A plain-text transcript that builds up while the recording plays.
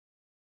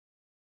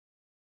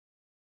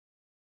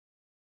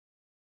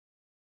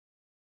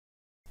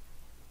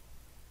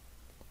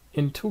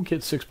In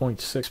ToolKit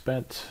 6.6,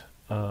 spent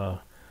a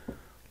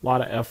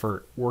lot of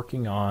effort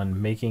working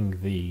on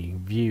making the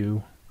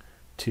view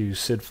to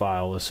SID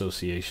File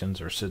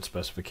Associations or SID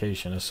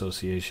Specification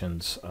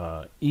Associations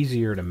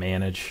easier to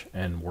manage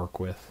and work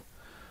with.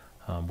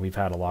 We've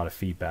had a lot of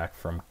feedback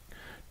from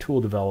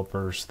tool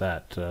developers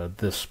that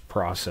this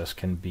process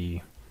can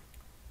be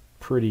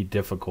pretty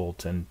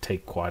difficult and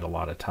take quite a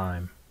lot of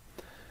time.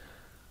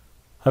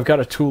 I've got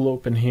a tool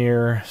open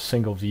here,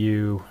 single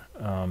view.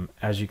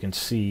 As you can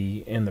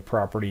see in the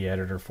property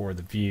editor for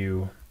the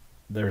view,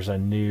 there's a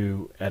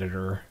new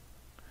editor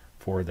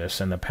for this.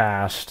 In the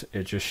past,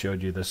 it just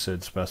showed you the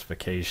SID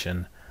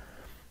specification,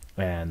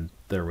 and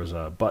there was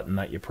a button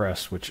that you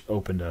pressed which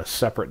opened a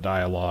separate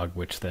dialog,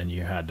 which then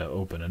you had to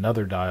open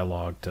another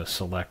dialog to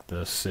select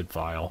the SID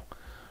file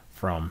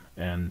from,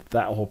 and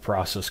that whole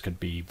process could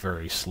be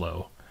very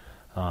slow.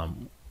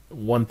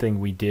 One thing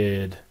we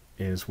did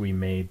is we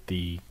made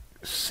the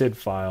SID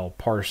file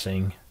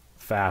parsing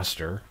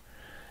faster,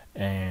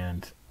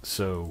 and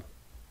so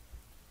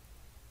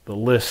the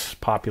lists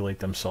populate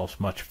themselves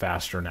much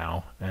faster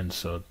now, and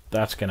so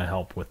that's going to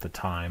help with the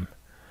time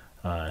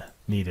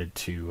needed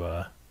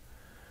to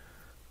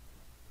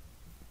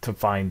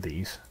find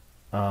these.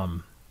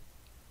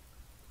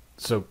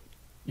 So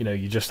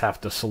you just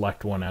have to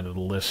select one out of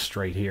the list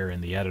straight here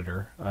in the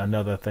editor.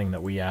 Another thing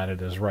that we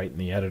added is right in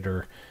the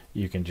editor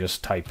you can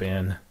just type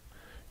in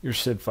your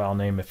SID file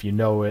name if you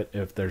know it.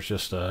 If there's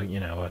just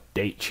a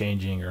date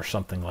changing or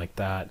something like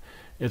that,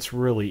 it's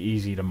really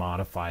easy to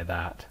modify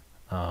that.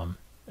 And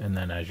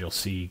then as you'll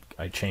see,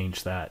 I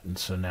changed that, and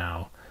so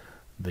now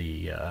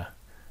the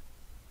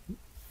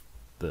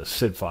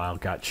SID file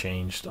got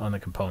changed on the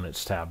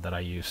components tab that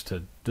I used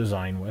to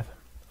design with.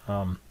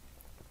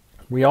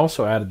 We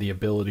also added the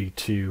ability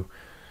to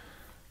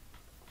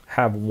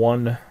have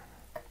one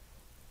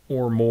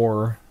or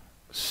more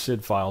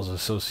SID files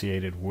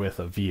associated with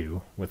a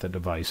view, with a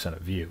device and a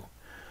view.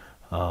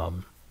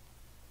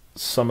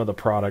 Some of the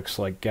products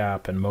like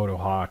Gap and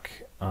Motohawk,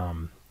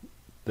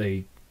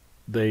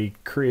 they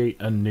create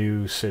a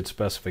new SID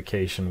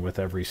specification with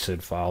every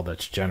SID file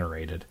that's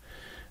generated.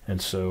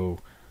 And so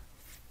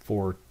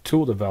for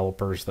tool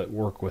developers that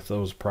work with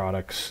those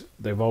products,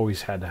 they've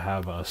always had to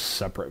have a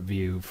separate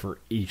view for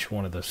each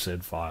one of the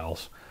SID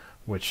files,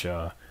 which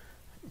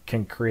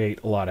can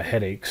create a lot of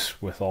headaches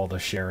with all the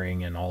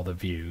sharing and all the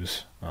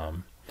views.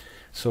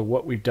 So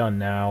what we've done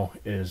now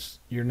is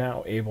you're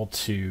now able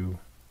to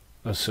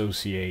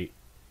associate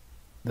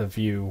the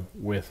view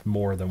with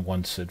more than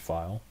one SID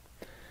file.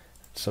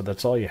 So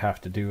that's all you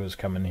have to do is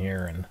come in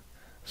here and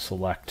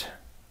select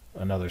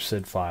another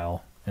SID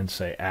file and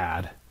say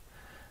add,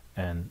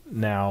 and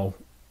now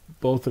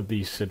both of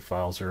these SID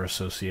files are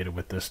associated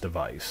with this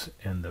device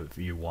in the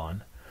view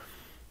one.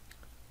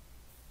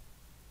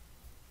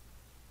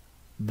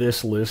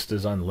 This list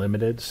is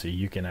unlimited, so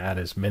you can add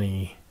as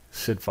many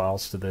SID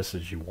files to this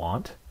as you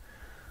want.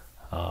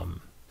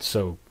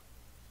 So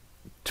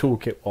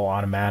ToolKit will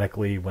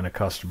automatically, when a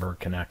customer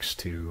connects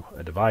to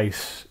a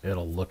device,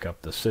 it'll look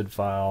up the SID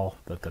file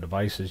that the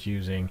device is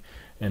using,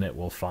 and it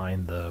will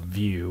find the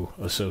view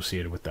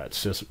associated with that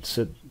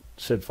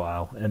SID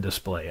file and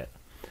display it.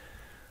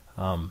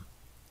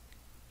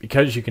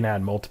 Because you can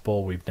add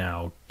multiple, we've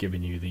now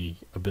given you the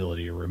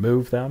ability to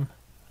remove them.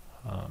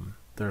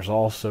 There's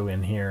also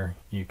in here,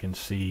 you can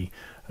see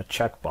a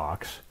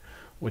checkbox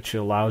which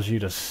allows you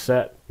to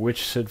set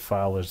which SID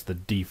file is the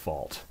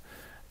default.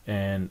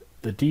 And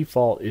the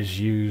default is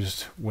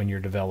used when you're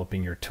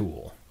developing your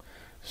tool.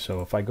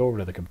 So if I go over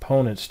to the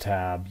Components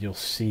tab, you'll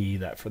see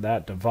that for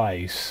that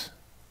device,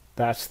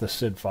 that's the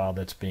SID file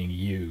that's being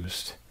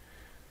used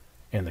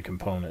in the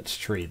components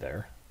tree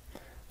there.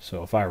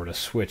 So if I were to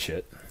switch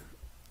it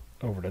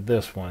over to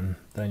this one,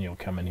 then you'll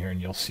come in here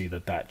and you'll see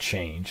that that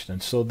changed.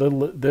 And so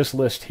this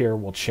list here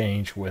will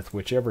change with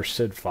whichever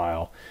SID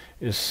file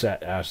is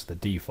set as the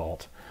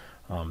default.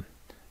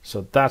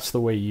 So that's the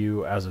way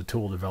you, as a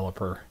tool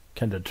developer,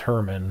 can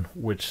determine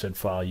which SID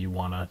file you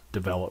want to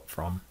develop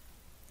from.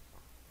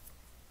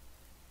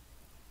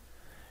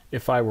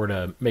 If I were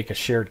to make a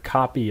shared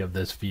copy of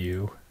this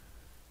view,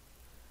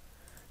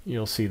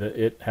 you'll see that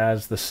it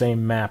has the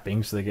same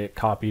mappings that get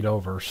copied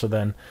over. So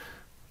then,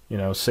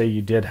 say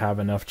you did have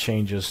enough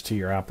changes to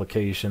your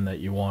application that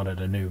you wanted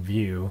a new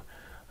view,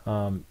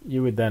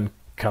 you would then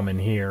come in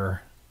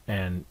here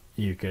and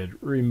you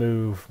could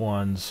remove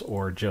ones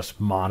or just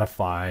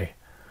modify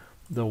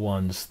the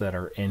ones that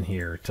are in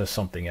here to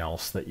something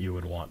else that you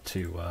would want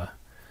to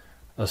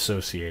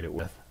associate it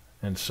with.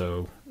 And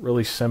so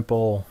really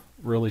simple,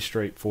 really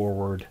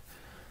straightforward.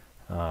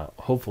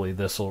 Hopefully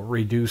this will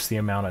reduce the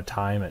amount of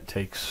time it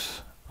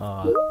takes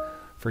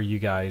for you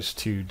guys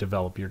to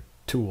develop your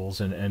tools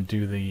and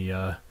do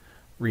the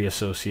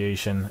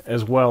reassociation,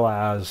 as well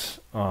as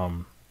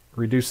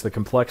reduce the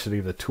complexity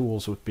of the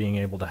tools with being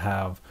able to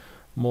have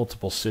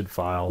multiple SID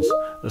files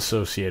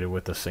associated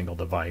with a single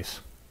device.